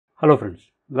Hello friends,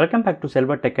 welcome back to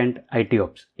Selva Tech and IT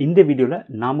Ops. In this video,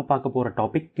 நாம பார்க்க போற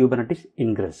topic Kubernetes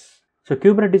Ingress. So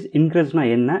Kubernetes Ingress na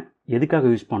என்ன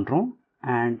எதுக்காக use பண்றோம்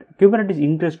and Kubernetes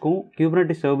Ingress க்கும்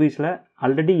Kubernetes Servicesல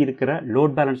already இருக்கிற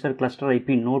load balancer, cluster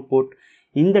IP, node port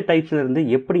இந்த டைப்ஸ்ல இருந்து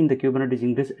எப்படி இந்த Kubernetes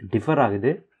Ingress டிஃபர்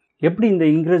ஆகுது, எப்படி இந்த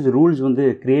Ingress ரூல்ஸ் வந்து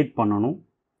கிரியேட் பண்ணனும்.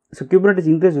 So Kubernetes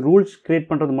Ingress rules create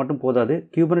பண்றது மட்டும் போதாது,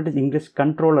 Kubernetes Ingress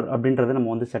கண்ட்ரோலர் அப்படின்றதை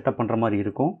நம்ம வந்து செட்டப் பண்ற மாதிரி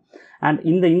இருக்கும். அண்ட்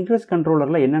இந்த Ingress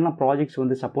கண்ட்ரோலர்ல என்னென்ன ப்ராஜெக்ட்ஸ்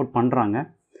வந்து சப்போர்ட் பண்றாங்க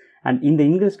அண்ட் இந்த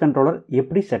Ingress கண்ட்ரோலர்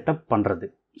எப்படி செட்டப் பண்றது,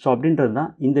 ஸோ அப்படின்றது தான்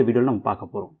இந்த வீடியோவில் நம்ம பார்க்க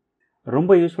போகிறோம்.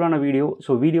 ரொம்ப யூஸ்ஃபுல்லான வீடியோ.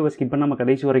 ஸோ வீடியோவை ஸ்கிப் பண்ணாமல்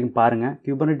கடைசி வரைக்கும் பாருங்கள்.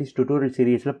 Kubernetes டியூட்டோரியல்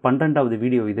சீரீஸில் 12வது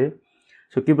வீடியோ இது.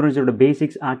 So Kubernetesோட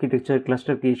basics, architecture,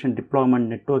 cluster creation, deployment,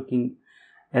 networking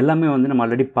எல்லாமே வந்து நம்ம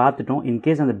ஆல்ரெடி பார்த்துட்டோம்.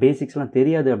 இன்கேஸ் அந்த பேசிக்ஸ்லாம்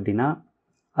தெரியாது அப்படின்னா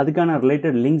அதுக்கான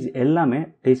ரிலேட்டட் லிங்க்ஸ் எல்லாமே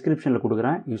டிஸ்கிரிப்ஷனில்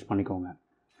கொடுக்குறேன், யூஸ் பண்ணிக்கோங்க.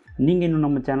 நீங்கள் இன்னும்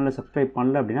நம்ம சேனலை சப்ஸ்கிரைப்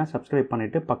பண்ணல அப்படின்னா சப்ஸ்கிரைப்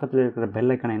பண்ணிவிட்டு பக்கத்தில் இருக்கிற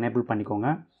பெல் ஐக்கானை எனேபிள் பண்ணிக்கோங்க.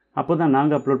 அப்போ தான்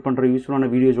நாங்கள் அப்லோட் பண்ணுற யூஸ்ஃபுல்லான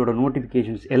வீடியோஸோட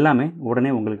நோட்டிஃபிகேஷன்ஸ் எல்லாமே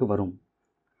உடனே உங்களுக்கு வரும்.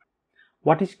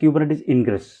 What is Kubernetes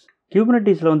Ingress?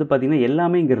 Kubernetesல வந்து பார்த்திங்கன்னா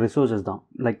எல்லாமே இங்கே ரிசோர்ஸஸ் தான்.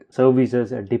 Like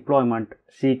services, deployment,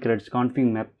 secrets,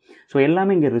 config map, so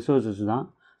எல்லாமே இங்கே ரிசோர்ஸஸ் தான்.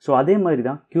 ஸோ அதே மாதிரி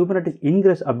தான் Kubernetes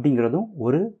Ingress அப்படிங்கிறதும்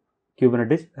ஒரு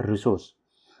Kubernetes ரிசோர்ஸ்.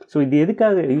 ஸோ இது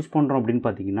எதுக்காக யூஸ் பண்ணுறோம் அப்படின்னு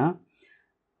பார்த்தீங்கன்னா,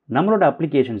 நம்மளோட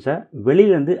அப்ளிகேஷன்ஸை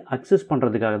வெளியிலேருந்து அக்சஸ்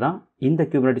பண்ணுறதுக்காக தான் இந்த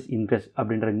Kubernetes Ingress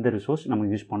அப்படின்ற இந்த ரிசோர்ஸ் நம்ம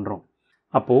யூஸ் பண்ணுறோம்.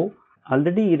 அப்போது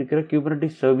ஆல்ரெடி இருக்கிற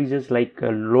Kubernetes Services like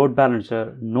load balancer,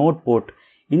 note board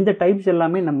இந்த டைப்ஸ்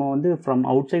எல்லாமே நம்ம வந்து from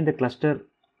out side the cluster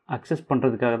access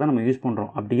பண்ணுறதுக்காக தான் நம்ம யூஸ்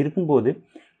பண்ணுறோம். அப்படி இருக்கும்போது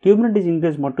Kubernetes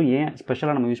Ingress மட்டும் ஏன்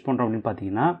ஸ்பெஷலாக நம்ம யூஸ் பண்ணுறோம் அப்படின்னு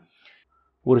பார்த்தீங்கன்னா,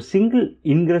 ஒரு சிங்கிள்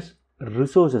Ingress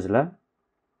ரிசோர்ஸஸில்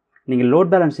நீங்கள் லோட்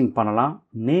பேலன்சிங் பண்ணலாம்,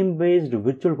 நேம் பேஸ்டு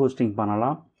விர்ச்சுவல் ஹோஸ்டிங்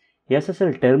பண்ணலாம், SSL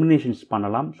டெர்மினேஷன்ஸ்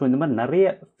பண்ணலாம். ஸோ இந்த மாதிரி நிறைய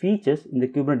ஃபீச்சர்ஸ் இந்த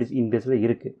Kubernetes Ingressல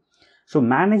இருக்குது. ஸோ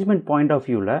மேனேஜ்மெண்ட் பாயிண்ட் ஆஃப்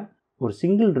வியூவில் ஒரு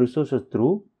சிங்கிள் ரிசோர்ஸஸ் த்ரூ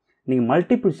நீங்கள்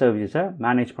மல்டிபிள் சர்வீஸை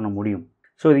மேனேஜ் பண்ண முடியும்.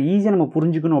 ஸோ இது ஈஸியாக நம்ம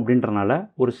புரிஞ்சுக்கணும் அப்படின்றனால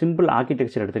ஒரு சிம்பிள்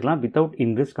ஆர்கிடெக்சர் எடுத்துக்கலாம் வித்தவுட்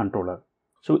Ingress கண்ட்ரோலர்.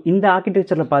 ஸோ இந்த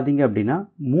ஆர்கிடெக்சரில் பார்த்தீங்க அப்படின்னா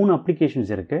 3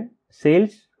 அப்ளிகேஷன்ஸ் இருக்குது: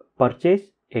 சேல்ஸ், பர்ச்சேஸ்,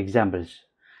 எக்ஸாம்பிள்ஸ்.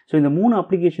 ஸோ இந்த 3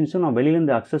 அப்ளிகேஷன்ஸும் நான்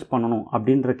வெளியிலேருந்து அக்சஸ் பண்ணணும்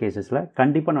அப்படின்ற கேசஸில்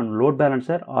கண்டிப்பாக நான் load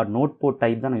balancer R note board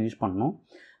type தான் நான் யூஸ் பண்ணணும்.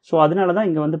 ஸோ அதனால தான்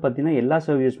இங்கே வந்து பார்த்திங்கன்னா எல்லா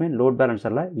சர்வீஸுமே லோட்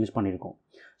பேலன்சரில் யூஸ் பண்ணியிருக்கோம்.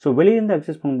 ஸோ வெளியிலேருந்து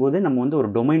அக்சஸ் பண்ணும்போது நம்ம வந்து ஒரு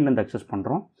டொமைன்லேருந்து அக்சஸ்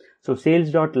பண்ணுறோம். So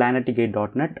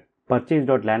sales.lanetgate.net,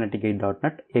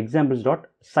 purchase.lanetgate.net,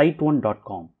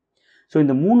 examples.site1.com. So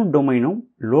இந்த 3 டொமைனும்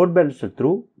லோட் பேலன்சர்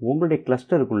த்ரூ உங்களுடைய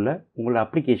கிளஸ்டருக்குள்ளே உங்களோட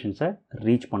அப்ளிகேஷன்ஸை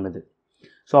ரீச் பண்ணுது.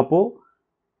 ஸோ அப்போது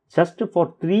ஜஸ்ட் ஃபார்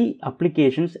 3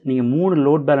 அப்ளிகேஷன்ஸ் நீங்கள் 3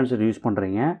 லோட் பேலன்சர் யூஸ்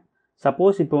பண்ணுறீங்க.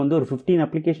 சப்போஸ் இப்போ வந்து ஒரு 15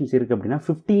 அப்ளிகேஷன்ஸ் இருக்குது அப்படின்னா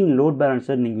 15 லோட்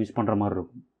பேலன்சர் நீங்கள் யூஸ் பண்ணுற மாதிரி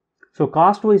இருக்கும். ஸோ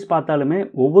காஸ்ட் வைஸ் பார்த்தாலுமே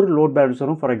ஒவ்வொரு லோட்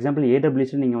பேலன்சரும், ஃபார் எக்ஸாம்பிள்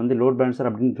AWS நீங்கள் வந்து லோட் பேலன்சர்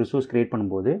அப்படின்னு ரிசோர்ஸ் கிரியேட்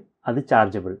பண்ணும்போது அது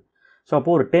சார்ஜபிள். ஸோ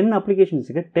அப்போது ஒரு 10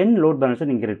 அப்ளிகேஷன்ஸுக்கு 10 லோட் பேலன்சர்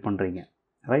நீங்கள் கிரியேட் பண்ணுறீங்க,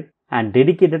 ரைட்? அண்ட்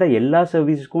டெடிக்கேட்டடாக எல்லா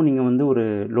சர்வீஸுக்கும் நீங்கள் வந்து ஒரு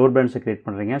லோட் பேலன்சர் கிரியேட்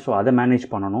பண்ணுறீங்க. ஸோ அதை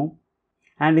மேனேஜ் பண்ணணும்.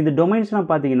 அண்ட் இந்த டொமைன்ஸ்லாம்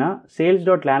பார்த்தீங்கன்னா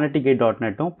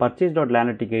sales.lanetgate.netம்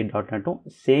purchase.lanetgate.netம்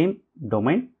சேம்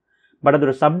டொமைன், பட்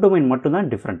அதோட சப் டொமைன் மட்டும்தான்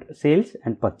different, sales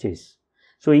and purchase.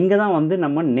 So இங்கே தான் வந்து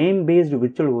நம்ம நேம் பேஸ்டு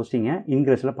விர்ச்சுவல் ஹோஸ்டிங்கை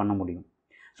Ingressல பண்ண முடியும்.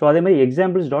 ஸோ அதேமாதிரி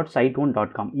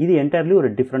examples.site1.com இது என்டையர்லி ஒரு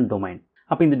டிஃப்ரெண்ட் டொமைன்.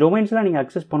 அப்போ இந்த டொமைன்ஸ்லாம் நீங்கள்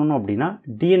அக்சஸ் பண்ணணும் அப்படின்னா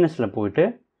DNSல போயிட்டு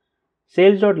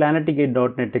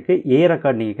sales.lanetgate.netக்கு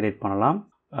ரெக்கார்ட் நீங்கள் கிரியேட் பண்ணலாம்.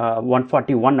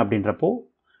 141 அப்படின்றப்போ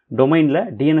டொமைனில்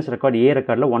DNS ரெக்கார்டு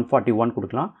ரெக்கார்டில் 141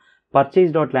 கொடுக்கலாம்.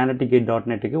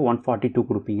 purchase.lanetgate.netக்கு 142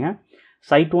 கொடுப்பீங்க.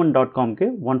 site1.comக்கு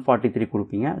 143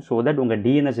 கொடுப்பீங்க. ஸோ தட் உங்கள்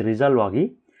DNS ரிசால்வ் ஆகி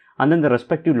அந்தந்த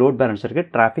ரெஸ்பெக்டிவ் லோட் பேலன்சருக்கு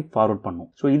டிராஃபிக் ஃபார்வர்ட் பண்ணும்.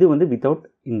 ஸோ இது வந்து வித்தவுட்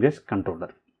Ingress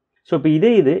கண்ட்ரோலர். ஸோ இப்போ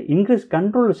இது Ingress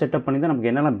கண்ட்ரோலர் செட்டப் பண்ணி தான் நமக்கு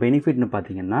என்னென்ன பெனிஃபிட்னு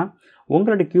பார்த்தீங்கன்னா,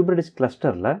 உங்களுடைய Kubernetes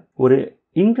கிளஸ்டரில் ஒரு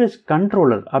Ingress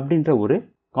கண்ட்ரோலர் அப்படின்ற ஒரு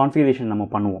கான்ஃபிகரேஷன் நம்ம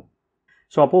பண்ணுவோம்.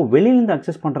 ஸோ அப்போது வெளியிலேருந்து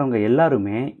அக்சஸ் பண்ணுறவங்க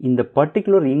எல்லாருமே இந்த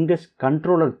பர்டிகுலர் Ingress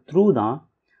கண்ட்ரோலர் த்ரூ தான்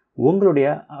உங்களுடைய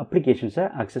அப்ளிகேஷன்ஸை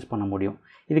அக்சஸ் பண்ண முடியும்.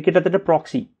 இது கிட்டத்தட்ட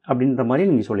ப்ராக்ஸி அப்படின்ற மாதிரி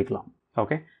நீங்கள் சொல்லிக்கலாம்.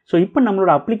 ஓகே, ஸோ இப்போ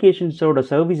நம்மளோட அப்ளிகேஷன்ஸோட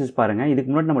சர்வீசஸ் பாருங்கள். இதுக்கு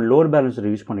முன்னாடி நம்ம லோட் பேலன்சர்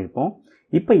யூஸ் பண்ணியிருப்போம்.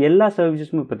 இப்போ எல்லா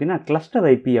சர்வீசஸுமே பார்த்தீங்கன்னா கிளஸ்டர்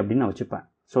ஐபி அப்படின்னு நான் வச்சுப்பேன்.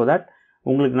 ஸோ தட்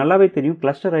உங்களுக்கு நல்லாவே தெரியும்,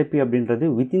 கிளஸ்டர் ஐபி அப்படின்றது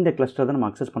வித்தின் த கிளஸ்டர் தான் நம்ம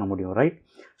அக்சஸ் பண்ண முடியும், ரைட்?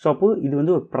 ஸோ அப்போது இது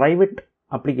வந்து ஒரு ப்ரைவேட்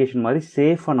அப்ளிகேஷன் மாதிரி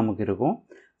சேஃபாக நமக்கு இருக்கும்.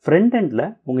 ஃப்ரண்ட் எண்டில்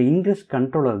உங்கள் Ingress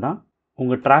கண்ட்ரோலர் தான்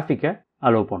உங்கள் டிராஃபிக்கை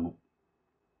அலோவ் பண்ணும்.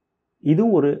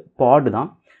 இதுவும் ஒரு பாடு தான்.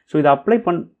 ஸோ இதை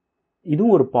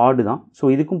இதுவும் ஒரு பாடு தான். ஸோ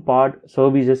இதுக்கும் பாட்,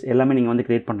 சர்வீசஸ் எல்லாமே நீங்கள் வந்து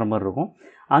கிரியேட் பண்ணுற மாதிரி இருக்கும்.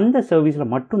 அந்த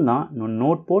சர்வீஸில் மட்டும்தான்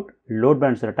note board, load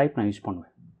balancer type நான் யூஸ்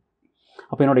பண்ணுவேன்.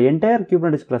 அப்போ என்னோடய என்டையர்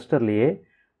Kubernetes கிளஸ்டர்லேயே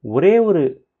ஒரே ஒரு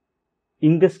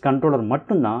Ingress கண்ட்ரோலர்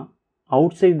மட்டும்தான்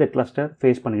out side the cluster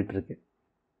face பண்ணிகிட்டு இருக்கு.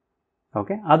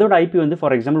 ஓகே, அதோட ஐபி வந்து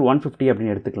ஃபார் எக்ஸாம்பிள் 150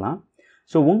 அப்படின்னு எடுத்துக்கலாம்.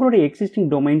 ஸோ உங்களுடைய existing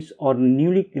domains are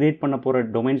newly create பண்ண போகிற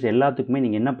டொமைன்ஸ் எல்லாத்துக்குமே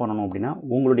நீங்கள் என்ன பண்ணணும் அப்படின்னா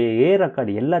உங்களுடைய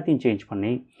ரெக்கார்டு எல்லாத்தையும் சேஞ்ச்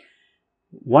பண்ணி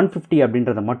 150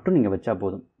 அப்படின்றத மட்டும் நீங்கள் வச்சா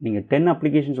போதும். நீங்கள் 10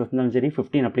 அப்ளிகேஷன்ஸ் வச்சிருந்தாலும் சரி,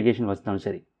 15 அப்ளிகேஷன் வச்சிருந்தாலும்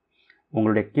சரி,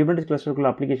 உங்களுடைய Kubernetes கிளஸ்டருக்குள்ள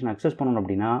அப்ளிகேஷன் அக்சஸ் பண்ணணும்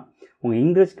அப்படின்னா உங்கள்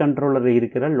இன்கிரஸ் கண்ட்ரோலரில்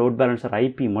இருக்கிற லோட் பேலன்சர்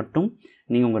ஐபி மட்டும்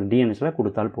நீங்கள் உங்கள் டிஎன்எஸில்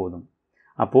கொடுத்தால் போதும்.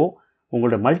 அப்போது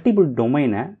உங்களோட மல்டிபிள்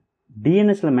டொமைனை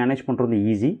டிஎன்எஸில் மேனேஜ் பண்ணுறது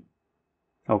ஈஸி.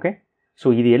 ஓகே, ஸோ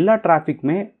இது எல்லா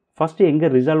டிராஃபிக்குமே ஃபஸ்ட்டு எங்கே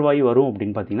ரிசால்வ் ஆகி வரும்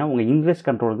அப்படின்னு பார்த்தீங்கன்னா உங்கள் இன்கிரஸ்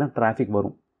கண்ட்ரோலர் தான் டிராஃபிக்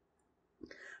வரும்.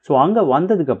 ஸோ அங்கே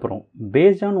வந்ததுக்கப்புறம்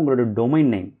பேஸ்ட் ஆன் உங்களோட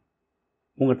டொமைன் நேம்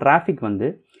உங்கள் டிராஃபிக் வந்து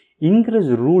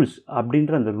இன்கிரஸ் ரூல்ஸ்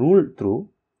அப்படின்ற அந்த ரூல் த்ரூ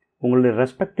உங்களுடைய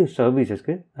ரெஸ்பெக்டிவ்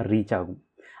சர்வீசஸ்க்கு ரீச் ஆகும்.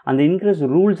 அந்த இன்கிரஸ்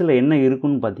ரூல்ஸில் என்ன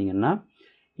இருக்குன்னு பார்த்தீங்கன்னா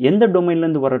எந்த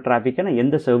டொமைன்லேருந்து வர டிராஃபிக்கை நான்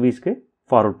எந்த சர்வீஸ்க்கு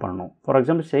ஃபார்வர்ட் பண்ணணும். ஃபார்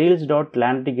எக்ஸாம்பிள்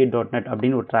sales.landtigate.net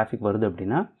அப்படின்னு ஒரு டிராஃபிக் வருது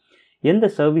அப்படின்னா எந்த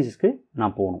சர்வீஸஸ்க்கு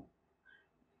நான் போகணும்.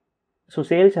 ஸோ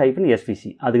sales-svc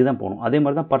அதுக்கு தான் போகணும். அதே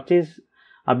மாதிரி தான் பர்ச்சேஸ்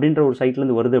அப்படின்ற ஒரு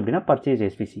சைட்லேருந்து வருது அப்படின்னா பர்ச்சேஸ்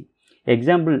svc,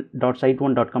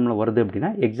 example.site1.comல வருது அப்படின்னா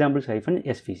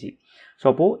examples-svc. ஸோ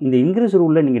அப்போது இந்த இன்கிரஸ்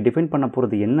ரூலில் நீங்கள் டிஃபைன் பண்ண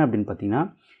போகிறது என்ன அப்படின்னு பார்த்தீங்கன்னா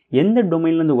எந்த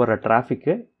டொமைன்லேருந்து வர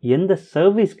டிராஃபிக்கு எந்த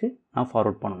சர்வீஸ்க்கு நான்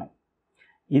ஃபார்வர்ட் பண்ணணும்.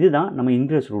 இதுதான் நம்ம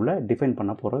இன்கிரஸ் ரூலில் டிஃபைன்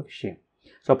பண்ண போகிற விஷயம்.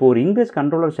 ஸோ அப்போ ஒரு இன்கிரஸ்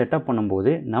கண்ட்ரோலர் செட்டப்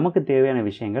பண்ணும்போது நமக்கு தேவையான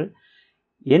விஷயங்கள்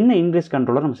என்ன இன்கிரஸ்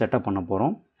கண்ட்ரோலர் நம்ம செட்டப் பண்ண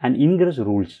போகிறோம் அண்ட் இன்கிரஸ்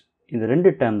ரூல்ஸ், இந்த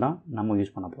 2 டேர்ம் தான் நம்ம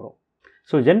யூஸ் பண்ண போகிறோம்.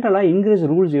 ஸோ ஜென்ரலாக இன்கிரஸ்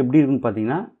ரூல்ஸ் எப்படி இருக்குன்னு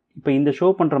பார்த்தீங்கன்னா இப்போ இந்த ஷோ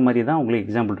பண்ணுற மாதிரி தான் உங்களுக்கு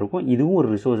எக்ஸாம்பிள் இருக்கும். இதுவும் ஒரு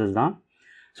ரிசோர்ஸஸ் தான்.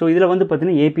 ஸோ இதில் வந்து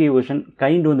பார்த்தீங்கன்னா ஏபிஐ வெர்ஷன்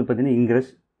கைண்ட் வந்து பார்த்தீங்கன்னா ingress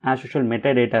as usual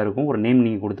meta data இருக்கும். ஒரு நேம்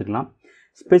நீங்கள் கொடுத்துக்கலாம்.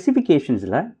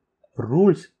 ஸ்பெசிஃபிகேஷன்ஸில்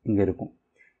ரூல்ஸ் இங்கே இருக்கும்.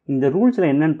 இந்த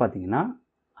ரூல்ஸில் என்னென்னு பார்த்தீங்கன்னா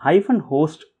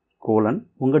 -host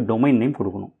உங்கள் டொமைன் நேம்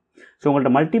கொடுக்கணும். ஸோ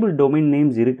உங்கள்கிட்ட மல்டிபிள் டொமைன்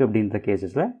நேம்ஸ் இருக்குது அப்படின்ற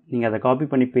கேஸஸில் நீங்கள் அதை காப்பி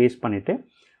பண்ணி பேஸ்ட் பண்ணிவிட்டு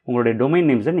உங்களுடைய டொமைன்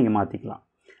நேம்ஸை நீங்கள் மாற்றிக்கலாம்.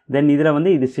 தென் இதில்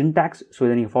வந்து இது சின்டாக்ஸ். ஸோ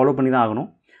இதை நீங்கள் ஃபாலோ பண்ணி தான் ஆகணும்.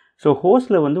 ஸோ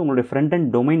ஹோஸ்ட்டில் வந்து உங்களுடைய ஃப்ரண்ட் அண்ட்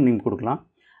டொமைன் நேம் கொடுக்கலாம்.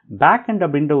 பேக் அண்ட்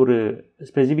அப்படின்ற ஒரு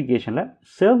ஸ்பெசிஃபிகேஷனில்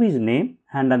சர்வீஸ் நேம்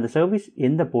அண்ட் அந்த சர்வீஸ்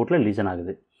எந்த போர்ட்டில் லிசன்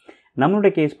ஆகுது.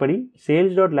 நம்மளுடைய கேஸ் படி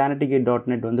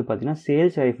sales.landtigate.net வந்து பார்த்திங்கன்னா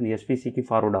sales-svcக்கு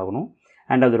ஃபார்வர்ட் ஆகணும்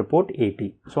அண்ட் அதோட போர்ட் 80.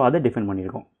 ஸோ அதை டிஃபைன்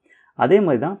பண்ணியிருக்கோம். அதே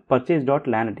மாதிரி தான்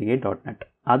purchase.landtigate.net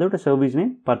அதோட சர்வீஸ்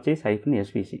நேம்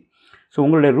purchase-svc. ஸோ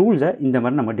உங்களுடைய ரூல்ஸை இந்த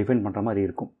மாதிரி நம்ம டிஃபைன் பண்ணுற மாதிரி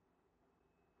இருக்கும்.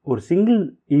 ஒரு single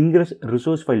ingress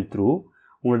resource file through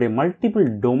உங்களுடைய மல்டிபிள்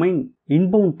டொமைன்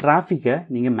இன்பவுண்ட் டிராஃபிக்கை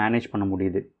நீங்கள் மேனேஜ் பண்ண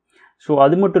முடியுது. ஸோ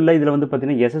அது மட்டும் இல்லை, இதில் வந்து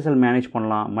பார்த்தீங்கன்னா SSL மேனேஜ்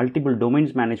பண்ணலாம், மல்டிபிள்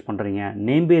டொமைன்ஸ் மேனேஜ் பண்ணுறீங்க,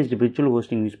 name based virtual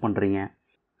hosting use பண்ணுறீங்க.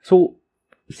 ஸோ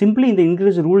சிம்பிளி இந்த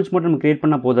இன்கிரஸ் ரூல்ஸ் மட்டும் நம்ம கிரியேட்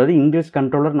பண்ணால் போதாது, இன்கிரஸ்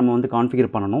கண்ட்ரோலர் நம்ம வந்து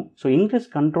கான்ஃபிகர் பண்ணணும். ஸோ இன்கிரஸ்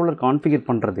கண்ட்ரோலர் கான்ஃபிகர்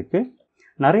பண்ணுறதுக்கு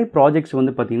நிறைய ப்ராஜெக்ட்ஸ்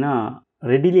வந்து பார்த்திங்கன்னா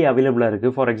ரெடிலி அவைலபிளாக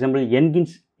இருக்குது. For example Nginx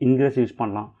Ingress use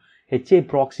பண்ணலாம், HA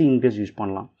ப்ராக்ஸி Ingress யூஸ்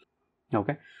பண்ணலாம்.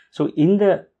 ஓகே, ஸோ இந்த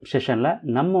செஷனில்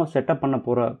நம்ம செட்டப் பண்ண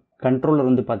போகிற கண்ட்ரோலர்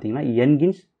வந்து பார்த்திங்கன்னா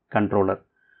Nginx கண்ட்ரோலர்.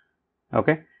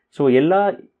 ஓகே, ஸோ எல்லா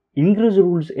இன்கிரஸ்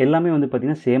ரூல்ஸ் எல்லாமே வந்து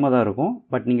பார்த்திங்கன்னா சேமாக தான் இருக்கும்.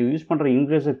 பட் நீங்கள் யூஸ் பண்ணுற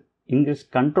இன்கிரஸ்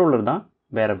கண்ட்ரோலர் தான்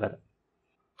வேறு வேறு.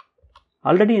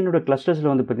 ஆல்ரெடி என்னோடய கிளஸ்டர்ஸில்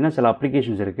வந்து பார்த்திங்கன்னா சில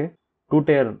அப்ளிகேஷன்ஸ் இருக்குது. 2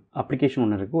 tier அப்ளிகேஷன்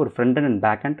ஒன்று இருக்குது, ஒரு front and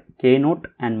back and Knote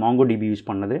and MongoDB use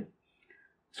பண்ணது.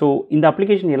 ஸோ இந்த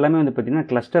அப்ளிகேஷன் எல்லாமே வந்து பார்த்திங்கன்னா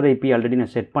கிளஸ்டர் ஐபி ஆல்ரெடி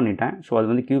நான் செட் பண்ணிட்டேன். ஸோ அது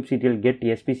வந்து kubectl get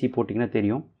spc போட்டிங்கன்னா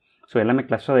தெரியும். ஸோ எல்லாமே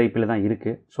கிளஸ்டர் ஐபியில் தான்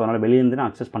இருக்குது. ஸோ அதனால் வெளியிலேருந்து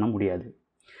நான் அக்சஸ் பண்ண முடியாது.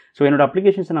 ஸோ என்னோடய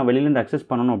அப்ளிகேஷன்ஸை நான் வெளியிலேருந்து அக்சஸ்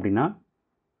பண்ணணும் அப்படின்னா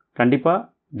கண்டிப்பாக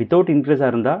வித்தவுட்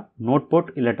இன்க்ரீஸாக இருந்தால் நோட் போர்ட்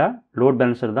இல்லாட்டா லோட்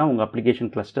பேலன்சர் தான் உங்கள்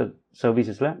அப்ளிகேஷன் கிளஸ்டர்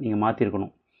சர்வீசஸில் நீங்கள்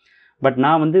மாற்றிருக்கணும். பட்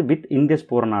நான் வந்து வித் இன்க்ரஸ்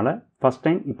போகிறனால ஃபஸ்ட்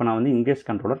டைம் இப்போ நான் வந்து இன்க்ரஸ்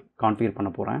கண்ட்ரோலர் கான்ஃபிகர் பண்ண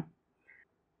போகிறேன்.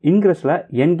 இன்க்ரஸில்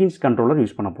Nginx கண்ட்ரோலர்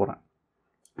யூஸ் பண்ண போகிறேன்.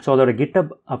 ஸோ அதோட GitHub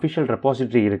அஃபிஷியல்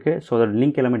ரெபாசிட்டரி இருக்குது. ஸோ அதோட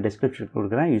லிங்க் எல்லாமே டிஸ்கிரிப்ஷன்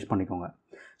கொடுக்குறேன், யூஸ் பண்ணிக்கோங்க.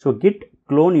 ஸோ கிட்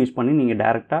க்ளோன் யூஸ் பண்ணி நீங்கள்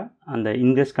டேரெக்டாக அந்த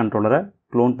இன்க்ரஸ் கண்ட்ரோலரை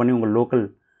க்ளோன் பண்ணி உங்கள் லோக்கல்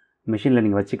மிஷினில்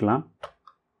நீங்கள் வச்சுக்கலாம்.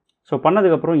 ஸோ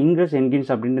பண்ணதுக்கப்புறம் Nginx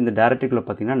அப்படின்ற இந்த டைரக்டரிக்குள்ளே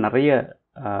பார்த்தீங்கன்னா நிறைய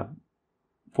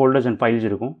ஃபோல்டர்ஸ் அண்ட் ஃபைல்ஸ்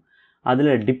இருக்கும்.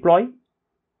 அதில் டிப்ளாய்,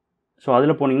 ஸோ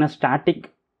அதில் போனீங்கன்னா ஸ்டாட்டிக்,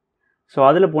 ஸோ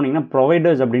அதில் போனீங்கன்னா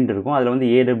ப்ரொவைடர்ஸ் அப்படின்ட்டு இருக்கும். அதில் வந்து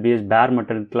AWS, பேர்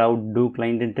மெட்டல், கிளவுட், டூ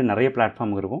கிளைண்ட்டு நிறைய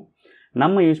பிளாட்ஃபார்ம் இருக்கும்.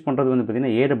 நம்ம யூஸ் பண்ணுறது வந்து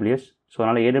பார்த்திங்கன்னா AWS. ஸோ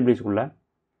அதனால் AWSக்குள்ளே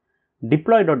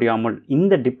deploy.yaml,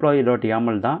 இந்த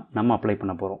deploy.yaml தான் நம்ம அப்ளை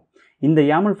பண்ண போகிறோம். இந்த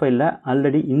YAML ஃபைலில்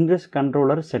ஆல்ரெடி இன்க்ரஸ்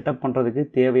கண்ட்ரோலர் செட்டப் பண்ணுறதுக்கு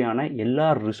தேவையான எல்லா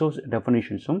ரிசோர்ஸ்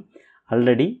டெஃபினிஷன்ஸும்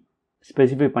ஆல்ரெடி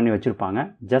ஸ்பெசிஃபை பண்ணி வச்சுருப்பாங்க.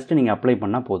 ஜஸ்ட் நீங்கள் அப்ளை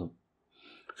பண்ணால் போதும்.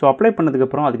 ஸோ அப்ளை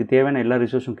பண்ணதுக்கப்புறம் அதுக்கு தேவையான எல்லா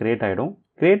ரிசோர்ஸும் க்ரியேட் ஆகிடும்.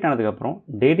 க்ரியேட் ஆனதுக்கப்புறம்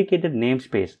டெடிகேட்டட் நேம்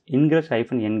ஸ்பேஸ்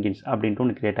ingress-Nginx அப்படின்ட்டு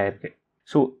ஒன்று க்ரியேட் ஆகிருக்கு.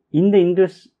 ஸோ இந்த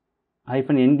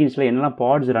ingress-Nginxல என்னெல்லாம்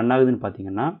பாட்ஸ் ரன் ஆகுதுன்னு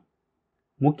பார்த்தீங்கன்னா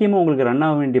முக்கியமாக உங்களுக்கு ரன்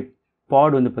ஆக வேண்டிய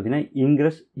பாட் வந்து பார்த்திங்கன்னா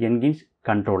Nginx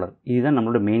கண்ட்ரோலர். இதுதான்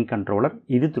நம்மளோட மெயின் கண்ட்ரோலர்.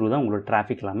 இது த்ரூ தான் உங்களோட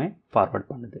டிராஃபிக் எல்லாமே ஃபார்வர்ட்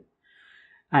பண்ணுது.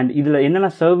 அண்ட் இதில்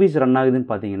என்னெல்லாம் சர்வீஸ் ரன் ஆகுதுன்னு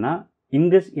பார்த்தீங்கன்னா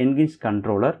Nginx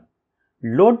கண்ட்ரோலர்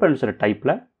லோட் பேலன்சர்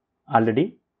டைப்பில் ஆல்ரெடி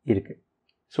இருக்குது.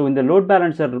 ஸோ இந்த லோட்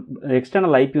பேலன்சர்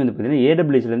எக்ஸ்டர்னல் ஐபி வந்து பார்த்தீங்கன்னா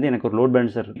ஏடபிள்யூஎஸ்லேருந்து எனக்கு ஒரு லோட்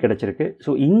பேலன்சர் கிடச்சிருக்கு. ஸோ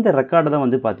இந்த ரெக்கார்டை தான்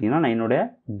வந்து பார்த்தீங்கன்னா நான் என்னோட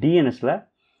டிஎன்எஸில்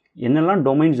என்னெல்லாம்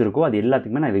டொமைன்ஸ் இருக்கோ அது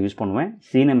எல்லாத்துக்குமே நான் இதை யூஸ் பண்ணுவேன்.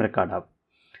 சிநேம் ரெக்கார்டாக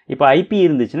இப்போ ஐபி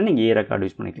இருந்துச்சுன்னா நீங்கள் ஏ ரெக்கார்டு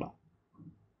யூஸ் பண்ணிக்கலாம்.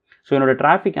 ஸோ என்னோடய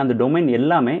டிராஃபிக் அந்த டொமைன்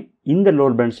எல்லாமே இந்த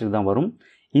லோட் பேலன்ஸருக்கு தான் வரும்.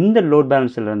 இந்த லோட்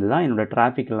பேலன்ஸர்லேருந்து தான் என்னோடய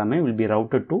டிராஃபிக் எல்லாமே will be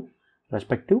routed to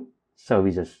respective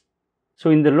services. So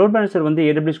இந்த லோட் பேலன்சர் வந்து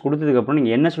ஏடபிள்யூஎஸ் கொடுத்ததுக்கப்புறம்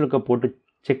நீங்கள் என்ன சொல்லுக்க போட்டு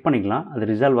செக் பண்ணிக்கலாம் அது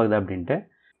ரிசால்வ் ஆகுது அப்படின்ட்டு.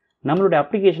 நம்மளுடைய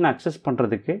அப்ளிகேஷனை அக்சஸ்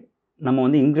பண்ணுறதுக்கு நம்ம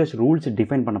வந்து இன்க்ரெஸ் ரூல்ஸ்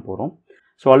டிஃபைன் பண்ண போகிறோம்.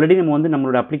 ஸோ ஆல்ரெடி நம்ம வந்து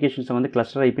நம்மளோட அப்ளிகேஷன்ஸை வந்து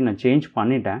கிளஸ்டர் ஐபி நான் சேஞ்ச்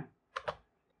பண்ணிட்டேன்.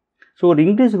 ஸோ ஒரு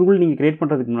இன்க்ரெஸ் ரூல் நீங்கள் க்ரியேட்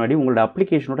பண்ணுறதுக்கு முன்னாடி உங்களோட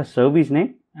அப்ளிகேஷனோட சர்வீஸ் நேம்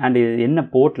அண்ட் என்ன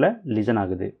போர்ட்டில் லிசன்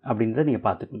ஆகுது அப்படின்றத நீங்கள்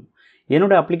பார்த்துக்கணும்.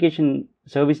 என்னோட அப்ளிகேஷன்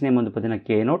சர்வீஸ் நேம் வந்து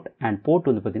பார்த்தீங்கன்னா Knote அண்ட் போர்ட்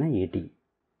வந்து பார்த்தீங்கன்னா 80.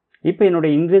 இப்போ என்னோட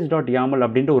ingress.yaml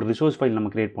அப்படின்ற ஒரு ரிசோர்ஸ் ஃபைல்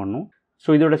நம்ம க்ரியேட் பண்ணணும். ஸோ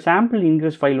இதோட சாம்பிள்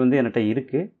இன்க்ரெஸ் ஃபைல் வந்து என்கிட்ட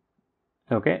இருக்குது.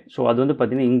 ஓகே, ஸோ அது வந்து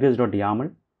பார்த்தீங்கன்னா ingress.yaml.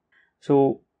 So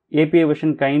API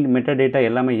version kind meta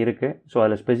எல்லாமே இருக்குது. ஸோ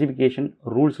அதில் ஸ்பெசிஃபிகேஷன்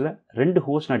ரூல்ஸில் 2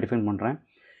 ஹோஸ்ட் நான் டிஃபைன் பண்ணுறேன்.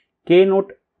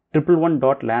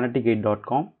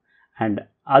 Knote111.lanetgate.com அண்ட்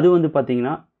அது வந்து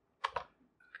பார்த்தீங்கன்னா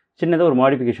சின்னதாக ஒரு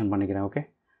மாடிஃபிகேஷன் பண்ணிக்கிறேன். ஓகே,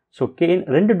 ஸோ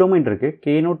 2 டொமைன் இருக்குது,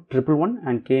 Knote111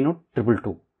 and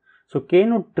Knote222. So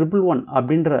Knote111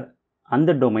 அப்படின்ற அந்த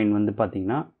டொமைன் வந்து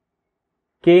பார்த்தீங்கன்னா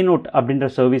Knote அப்படின்ற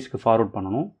சர்வீஸ்க்கு ஃபார்வர்ட்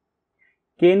பண்ணணும்.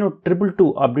 Knote222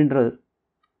 அப்படின்ற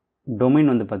டொமைன்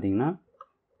வந்து பார்த்தீங்கன்னா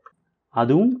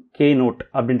அதுவும் Knote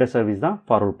அப்படின்ற சர்வீஸ் தான்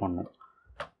ஃபார்வர்ட் பண்ணணும்.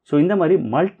 ஸோ இந்த மாதிரி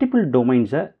மல்டிபிள்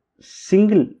டொமைன்ஸை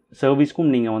சிங்கிள்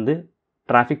சர்வீஸ்க்கும் நீங்கள் வந்து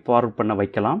டிராஃபிக் ஃபார்வர்ட் பண்ண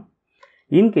வைக்கலாம்.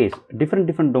 இன்கேஸ்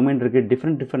டிஃப்ரெண்ட் டொமைன் இருக்குது,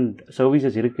 டிஃப்ரெண்ட்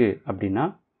சர்வீசஸ் இருக்குது அப்படின்னா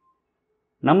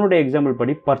நம்மளுடைய எக்ஸாம்பிள்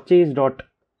படி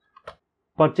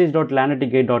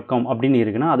purchase.lanetgate.com அப்படின்னு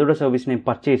இருக்குன்னா அதோட சர்வீஸ் நேம்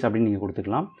பர்ச்சேஸ் அப்படின்னு நீங்கள்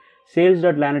கொடுத்துக்கலாம்.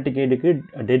 sales.lanetgate.க்கு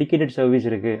டெடிக்கேட்டட் சர்வீஸ்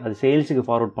இருக்குது, அது சேல்ஸுக்கு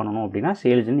ஃபார்வர்ட் பண்ணணும் அப்படின்னா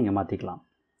சேல்ஸ்ன்னு நீங்கள் மாற்றிக்கலாம்.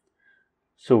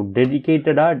 ஸோ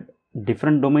டெடிக்கேட்டடாக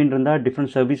டிஃப்ரெண்ட் டொமைன் இருந்தால்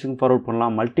டிஃப்ரெண்ட் சர்வீஸுக்கும் ஃபார்வர்ட்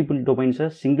பண்ணலாம், மல்டிபிள் டொமைன்ஸை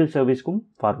சிங்கிள் சர்வீஸ்க்கும்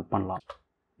ஃபார்வர்ட் பண்ணலாம்.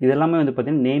 இதெல்லாமே வந்து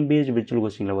பார்த்திங்கன்னா நேம் பேஸ்ட் விர்ச்சுவல்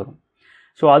ஹோஸ்டிங்கில் வரும்.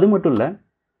 ஸோ அது மட்டும் இல்லை,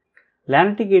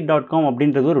 lanetgate.com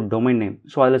அப்படின்றது ஒரு டொமைன் நேம்.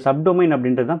 ஸோ அதில் சப் டொமைன்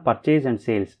அப்படின்றது தான் purchase and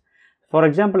sales. For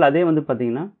example அதே வந்து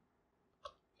பார்த்திங்கன்னா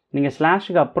நீங்கள்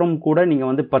ஸ்லாஷுக்கு அப்புறம் கூட நீங்கள்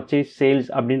வந்து பர்ச்சேஸ் சேல்ஸ்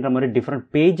அப்படின்ற மாதிரி டிஃப்ரெண்ட்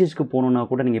பேஜஸ்க்கு போகணுன்னா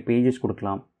கூட நீங்கள் பேஜஸ்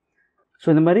கொடுக்கலாம். ஸோ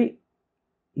இந்த மாதிரி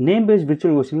நேம் பேஸ்ட்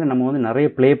விர்ச்சுவல் ஹோஸ்டிங்கில் நம்ம வந்து நிறைய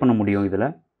ப்ளே பண்ண முடியும் இதில்.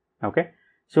 ஓகே,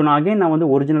 ஸோ நான் வந்து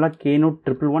ஒரிஜினலாக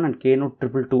Knote111 அண்ட்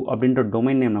Knote222 அப்படின்ற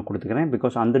டொமைன் நேம் நான் கொடுத்துக்கிறேன்.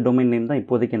 பிகாஸ் அந்த டொமைன் நேம் தான்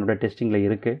இப்போதைக்கு என்னோட டெஸ்டிங்கில்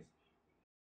இருக்குது.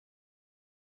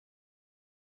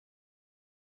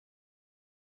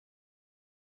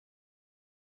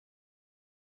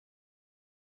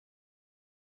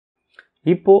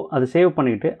 இப்போது அதை சேவ்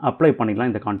பண்ணிவிட்டு அப்ளை பண்ணிக்கலாம்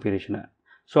இந்த கான்ஃபிகரேஷனை.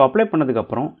 ஸோ அப்ளை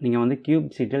பண்ணதுக்கப்புறம் நீங்கள் வந்து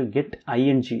kubectl get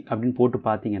ing அப்படின்னு போட்டு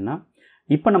பார்த்தீங்கன்னா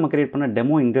இப்போ நம்ம கிரியேட் பண்ண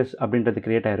டெமோ இன்க்ரெஸ் அப்படின்றது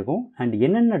கிரியேட் ஆகிருக்கும். அண்ட்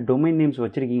என்னென்ன டொமைன் நேம்ஸ்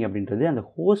வச்சுருக்கீங்க அப்படின்றது அந்த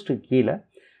ஹோஸ்ட்டு கீழே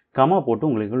கமா போட்டு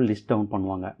உங்களுக்கு லிஸ்ட் டவுன்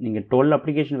பண்ணுவாங்க. நீங்கள் 12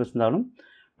 அப்ளிகேஷன் வச்சுருந்தாலும்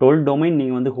 12 டொமைன்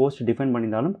நீங்கள் வந்து ஹோஸ்ட் டிஃபைன்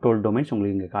பண்ணியிருந்தாலும் 12 டொமைன்ஸ்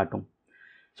உங்களுக்கு இங்கே காட்டும்.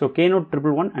 ஸோ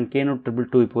Knote111 அண்ட்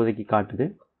Knote222 இப்போதைக்கு காட்டுது.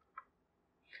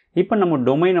 இப்போ நம்ம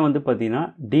டொமைனை வந்து பார்த்தீங்கன்னா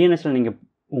டிஎன்எஸில் நீங்கள்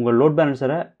உங்கள் லோட்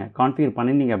பேலன்சரை கான்ஃபிகர்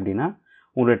பண்ணியிருந்தீங்க அப்படின்னா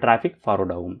உங்களோட டிராஃபிக்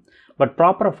ஃபார்வர்ட் ஆகும். பட்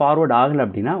ப்ராப்பராக ஃபார்வர்ட் ஆகலை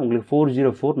அப்படின்னா உங்களுக்கு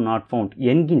 404 நாட் ஃபவுண்ட்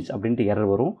Nginx அப்படின்ட்டு எரர்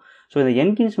வரும். ஸோ இந்த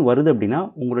Nginx வருது அப்படின்னா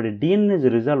உங்களுடைய டிஎன்எஸ்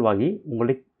ரிசால்வ் ஆகி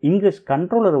உங்களுடைய Ingress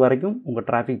கண்ட்ரோலர் வரைக்கும் உங்கள்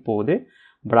டிராஃபிக் போகுது.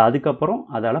 பட் அதுக்கப்புறம்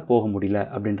அதால் போக முடியல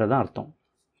அப்படின்றதான் அர்த்தம்.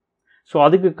 ஸோ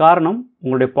அதுக்கு காரணம்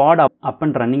உங்களுடைய பாட் அப்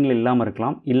அண்ட் ரன்னிங்கில் இல்லாமல்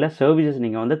இருக்கலாம், இல்லை சர்வீசஸ்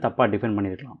நீங்கள் வந்து தப்பாக டிஃபைன்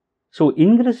பண்ணியிருக்கலாம். ஸோ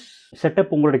Ingress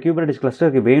செட்டப் உங்களோட Kubernetes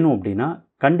கிளஸ்டருக்கு வேணும் அப்படின்னா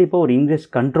கண்டிப்பாக ஒரு Ingress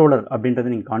கண்ட்ரோலர் அப்படின்றத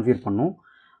நீங்கள் கான்ஃபிகர் பண்ணணும்.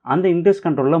 அந்த Ingress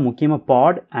கண்ட்ரோலில் முக்கியமாக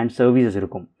பாட் அண்ட் சர்வீசஸ்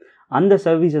இருக்கும். அந்த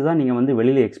சர்வீஸை தான் நீங்கள் வந்து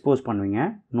வெளியில் எக்ஸ்போஸ் பண்ணுவீங்க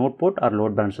நோட்போர்ட் ஆர்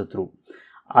லோட் பேலன்சர் த்ரூ.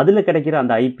 அதில் கிடைக்கிற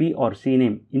அந்த ஐபி ஆர்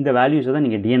சிநேம் இந்த வேல்யூஸை தான்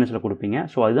நீங்கள் டிஎன்எஸில் கொடுப்பீங்க.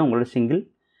 ஸோ அதுதான் உங்களோட single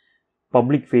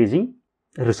public facing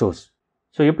resource.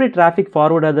 So எப்படி டிராஃபிக்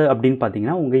ஃபார்வர்ட் ஆகுது அப்படின்னு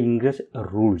பார்த்தீங்கன்னா உங்கள் Ingress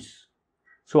ரூல்ஸ்.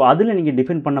 ஸோ அதில் நீங்கள்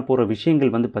டிஃபைன் பண்ண போகிற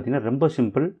விஷயங்கள் வந்து பார்த்திங்கன்னா ரொம்ப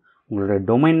சிம்பிள். உங்களுடைய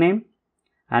டொமைன் நேம்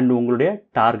அண்ட் உங்களுடைய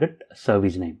டார்கெட்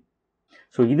சர்வீஸ் நேம்.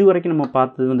 ஸோ இது வரைக்கும் நம்ம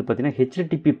பார்த்தது வந்து பார்த்திங்கன்னா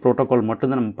HTTP ப்ரோட்டோகால்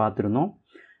மட்டும்தான் நம்ம பார்த்துருந்தோம்.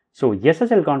 ஸோ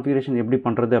SSL கான்ஃபிகரேஷன் எப்படி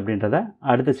பண்ணுறது அப்படின்றத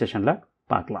அடுத்த செஷனில்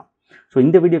பார்க்கலாம். ஸோ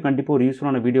இந்த வீடியோ கண்டிப்பாக ஒரு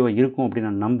யூஸ்ஃபுல்லான வீடியோவாக இருக்கும் அப்படின்னு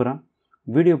நான் நம்புகிறேன்.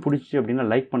 வீடியோ பிடிச்சி அப்படின்னா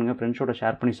லைக் பண்ணுங்கள், ஃப்ரெண்ட்ஸோட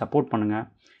ஷேர் பண்ணி சப்போர்ட் பண்ணுங்கள்.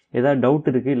 ஏதாவது டவுட்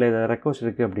இருக்குது இல்லை ஏதாவது ரெக்வஸ்ட்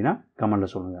இருக்குது அப்படின்னா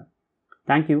கமெண்ட்டில் சொல்லுங்கள்.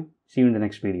 Thank you. See you in the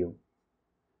next video.